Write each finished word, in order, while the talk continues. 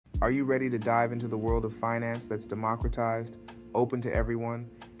Are you ready to dive into the world of finance that's democratized, open to everyone,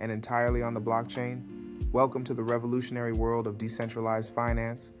 and entirely on the blockchain? Welcome to the revolutionary world of decentralized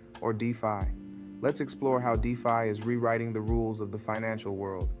finance, or DeFi. Let's explore how DeFi is rewriting the rules of the financial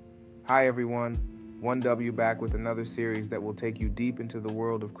world. Hi everyone, 1W back with another series that will take you deep into the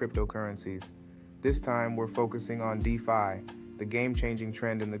world of cryptocurrencies. This time we're focusing on DeFi, the game-changing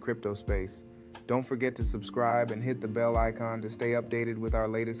trend in the crypto space. Don't forget to subscribe and hit the bell icon to stay updated with our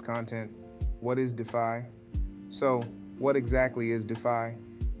latest content. What is DeFi? So, what exactly is DeFi?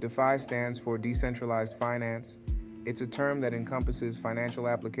 DeFi stands for Decentralized Finance. It's a term that encompasses financial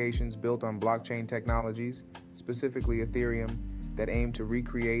applications built on blockchain technologies, specifically Ethereum, that aim to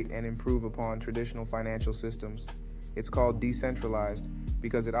recreate and improve upon traditional financial systems. It's called decentralized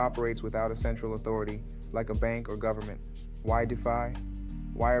because it operates without a central authority, like a bank or government. Why DeFi?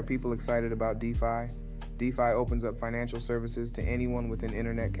 Why are people excited about DeFi? DeFi opens up financial services to anyone with an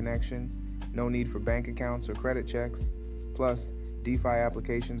internet connection. No need for bank accounts or credit checks. Plus, DeFi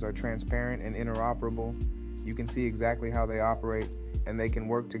applications are transparent and interoperable. You can see exactly how they operate, and they can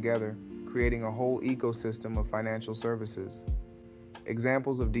work together, creating a whole ecosystem of financial services.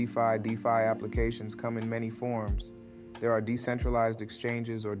 Examples of DeFi applications come in many forms. There are decentralized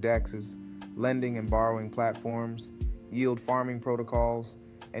exchanges or DEXs, lending and borrowing platforms, yield farming protocols,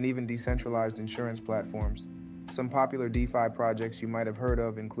 and even decentralized insurance platforms. Some popular DeFi projects you might have heard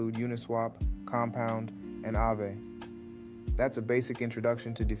of include Uniswap, Compound, and Aave. That's a basic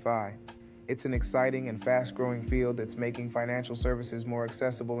introduction to DeFi. It's an exciting and fast-growing field that's making financial services more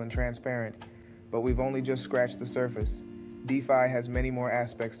accessible and transparent, but we've only just scratched the surface. DeFi has many more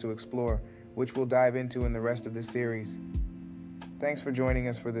aspects to explore, which we'll dive into in the rest of this series. Thanks for joining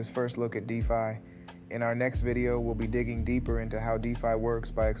us for this first look at DeFi. In our next video, we'll be digging deeper into how DeFi works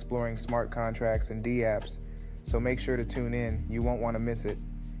by exploring smart contracts and dApps. So make sure to tune in, you won't want to miss it.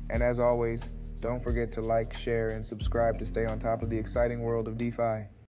 And as always, don't forget to like, share, and subscribe to stay on top of the exciting world of DeFi.